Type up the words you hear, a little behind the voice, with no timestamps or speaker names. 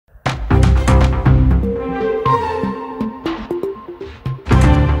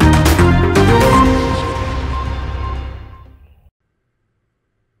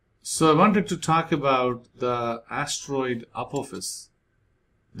So I wanted to talk about the asteroid Apophis.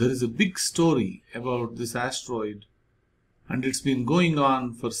 There is a big story about this asteroid and it's been going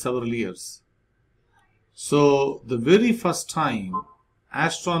on for several years. So the very first time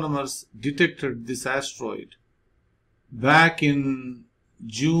astronomers detected this asteroid back in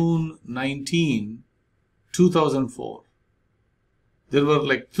June 19, 2004. There were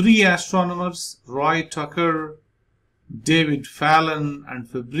like 3 astronomers, Roy Tucker, David Fallon and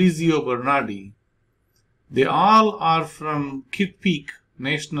Fabrizio Bernardi. They all are from Kitt Peak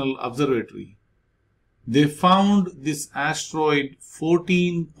National Observatory. They found this asteroid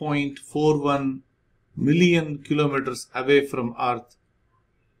 14.41 million kilometers away from Earth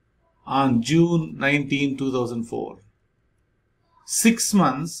on June 19, 2004. 6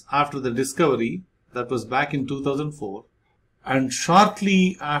 months after the discovery, that was back in 2004, and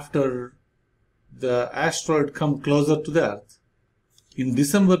shortly after the asteroid come closer to the Earth, in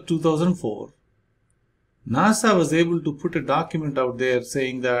December 2004, NASA was able to put a document out there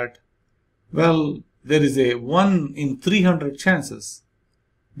saying that, well, there is a 1 in 300 chances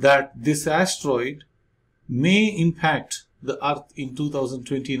that this asteroid may impact the Earth in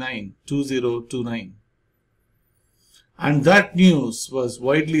 2029. And that news was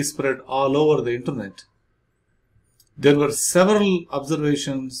widely spread all over the internet. There were several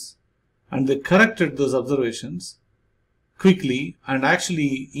observations and they corrected those observations quickly and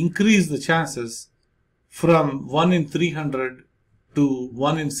actually increased the chances from 1 in 300 to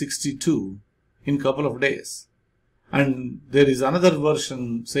 1 in 62 in a couple of days. And there is another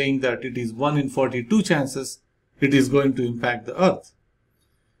version saying that it is 1 in 42 chances it is going to impact the Earth.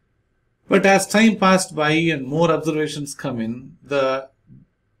 But as time passed by and more observations come in, the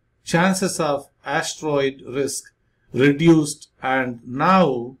chances of asteroid risk reduced, and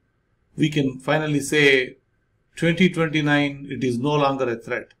now we can finally say 2029 it is no longer a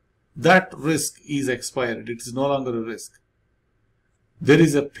threat. That risk is expired. It is no longer a risk. There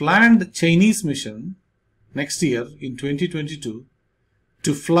is a planned Chinese mission next year in 2022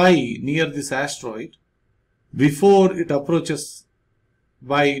 to fly near this asteroid before it approaches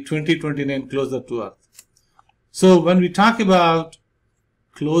by 2029 closer to Earth. So when we talk about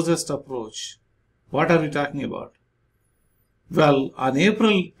closest approach, what are we talking about? Well, on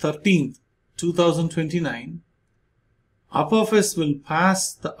April 13th, 2029, Apophis will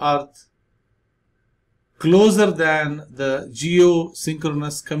pass the Earth closer than the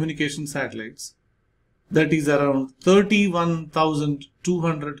geosynchronous communication satellites, that is around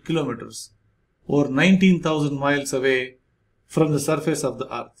 31,200 kilometers or 19,000 miles away from the surface of the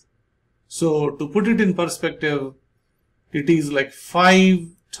Earth. So to put it in perspective, it is like 5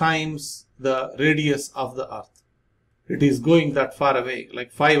 times the radius of the Earth. It is going that far away,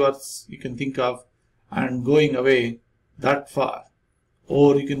 like 5 Earths you can think of, and going away that far.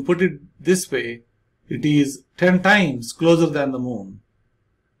 Or you can put it this way, it is 10 times closer than the moon.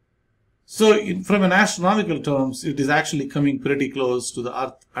 So from an astronomical terms, it is actually coming pretty close to the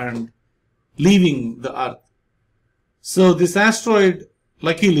Earth and leaving the Earth. So this asteroid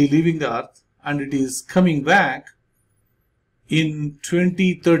luckily leaving the Earth, and it is coming back in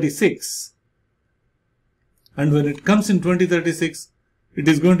 2036. And when it comes in 2036, it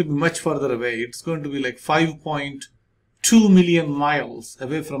is going to be much further away. It's going to be like 5.2 million miles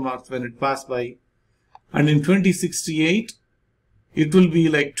away from Earth when it passes by. And in 2068, it will be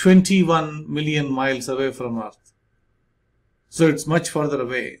like 21 million miles away from Earth. So it's much further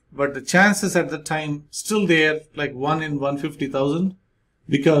away. But the chances at that time still there, like 1 in 150,000,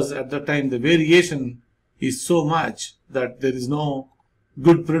 because at that time the variation is so much that there is no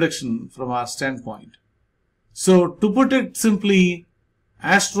good prediction from our standpoint. So to put it simply,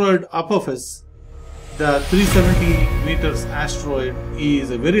 asteroid Apophis, the 370 meters asteroid, is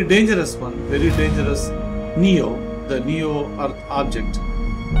a very dangerous one, very dangerous the Neo Earth object.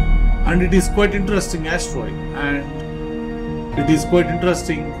 And it is quite interesting asteroid, and it is quite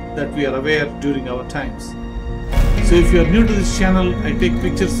interesting that we are aware during our times. So if you are new to this channel, I take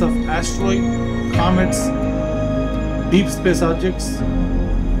pictures of asteroid, comets, deep space objects.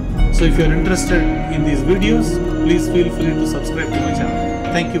 So if you are interested in these videos, please feel free to subscribe to my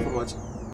channel. Thank you for watching.